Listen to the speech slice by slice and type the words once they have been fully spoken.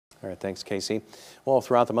All right, thanks, Casey. Well,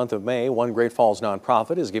 throughout the month of May, one Great Falls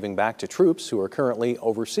nonprofit is giving back to troops who are currently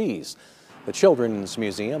overseas. The Children's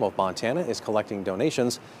Museum of Montana is collecting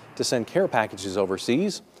donations to send care packages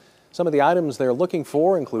overseas. Some of the items they're looking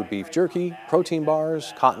for include beef jerky, protein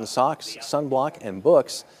bars, cotton socks, sunblock, and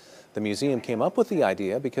books. The museum came up with the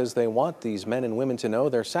idea because they want these men and women to know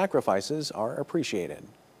their sacrifices are appreciated.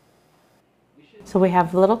 So we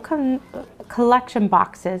have little collection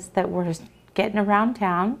boxes that we're getting around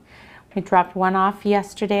town. We dropped one off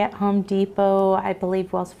yesterday at Home Depot. I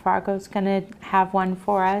believe Wells Fargo's going to have one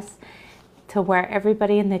for us, to where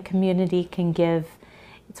everybody in the community can give.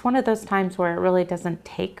 It's one of those times where it really doesn't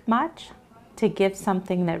take much to give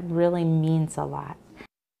something that really means a lot.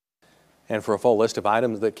 And for a full list of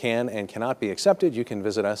items that can and cannot be accepted, you can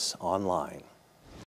visit us online.